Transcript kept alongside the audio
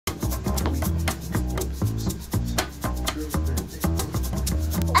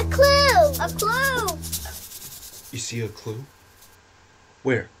A clue! You see a clue?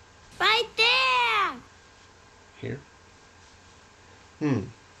 Where? Right there! Here?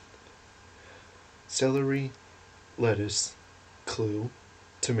 Celery, lettuce, clue,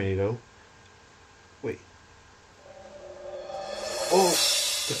 tomato. Wait. Oh,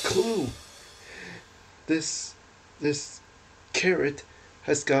 the clue! This carrot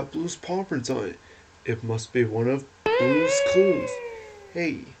has got Blue's paw prints on it. It must be one of Blue's clues.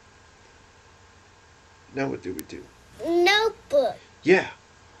 Hey. Now what do we do? Notebook. Yeah.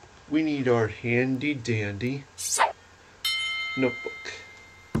 We need our handy dandy notebook.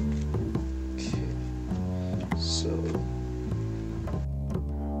 Okay. So,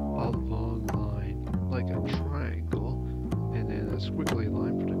 a long line like a triangle, and then a squiggly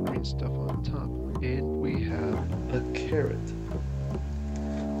line for the green stuff on top. And we have a carrot.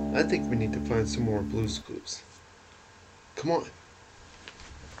 I think we need to find some more Blue's clues. Come on.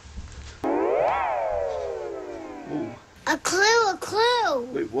 Ooh. A clue, a clue.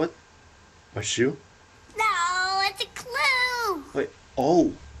 Wait, what? A shoe? No, it's a clue. Wait,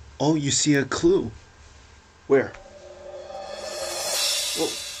 oh, you see a clue. Where?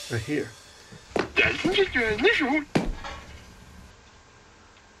 Oh, right here.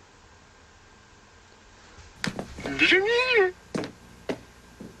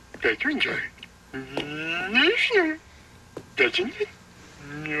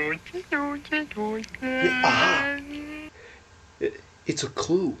 It's a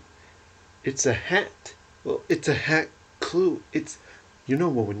clue. It's a hat. Well, it's a hat clue. You know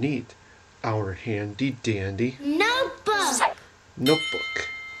what we need? Our handy dandy Notebook. notebook.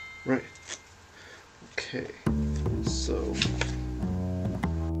 Right. Okay. So,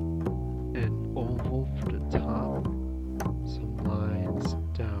 an oval for the top. Some lines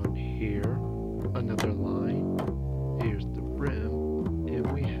down here. Another line. Here's the rim.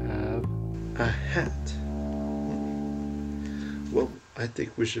 And we have a hat. Well, I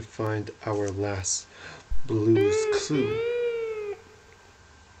think we should find our last Blue's clue.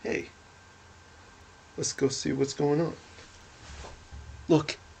 Hey, let's go see what's going on.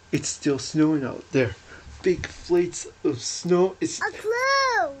 Look, it's still snowing out there. Big flakes of snow. It's A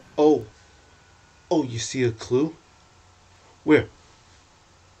clue. Oh, you see a clue? Where?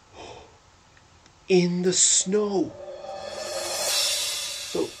 In the snow.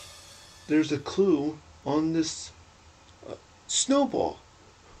 So, there's a clue on this snowball.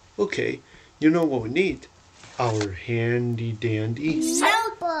 Okay, you know what we need? Our handy dandy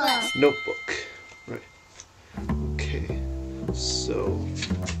notebook. Right. Okay, so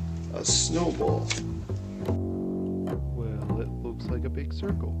a snowball. Well, it looks like a big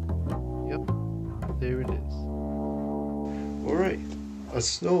circle. Yep, there it is. Alright, a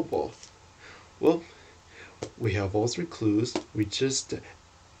snowball. Well, we have all three clues. We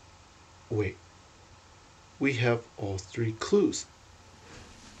have all three clues.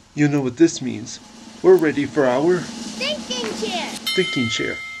 You know what this means. We're ready for our Thinking chair. thinking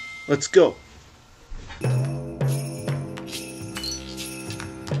chair. Let's go.